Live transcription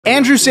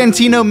Andrew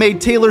Santino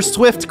made Taylor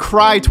Swift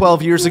cry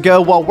 12 years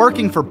ago while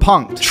working for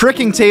Punk'd.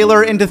 Tricking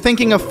Taylor into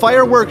thinking a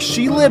firework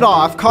she lit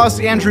off caused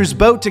Andrew's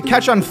boat to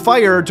catch on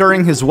fire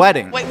during his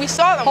wedding. Wait, we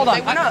saw them. Hold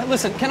on.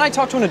 Listen, can I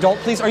talk to an adult,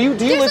 please? Do you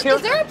live here?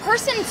 Is there a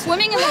person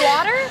swimming in the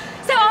water?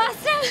 So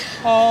Austin?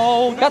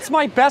 Oh, that's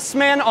my best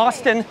man,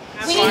 Austin.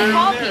 We need to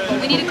call people.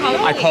 We need to call the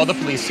police. I called the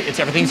police.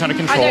 Everything's under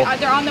control. Are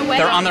they on their way?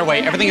 They're on their way.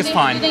 Everything is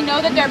fine. Do they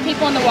know that there are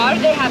people in the water?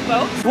 They have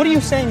boats? What are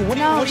you saying? What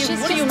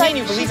do you mean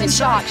you believe she's in in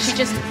shock.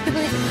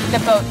 The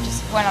boat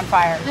just went on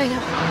fire. I know.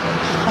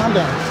 Calm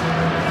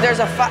down. There's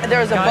a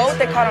boat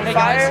that caught on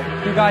fire.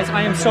 Guys, you guys,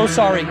 I am so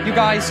sorry. You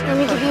guys. Let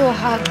me give you a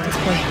hug.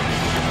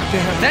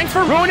 Thanks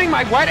for ruining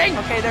my wedding.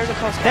 Okay, there's a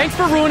coast guard. Thanks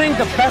for ruining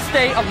the best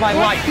day of my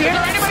life. Is there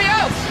anybody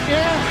else?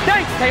 Yeah.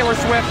 Thanks, Taylor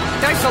Swift.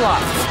 Thanks a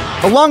lot.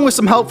 Along with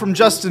some help from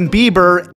Justin Bieber,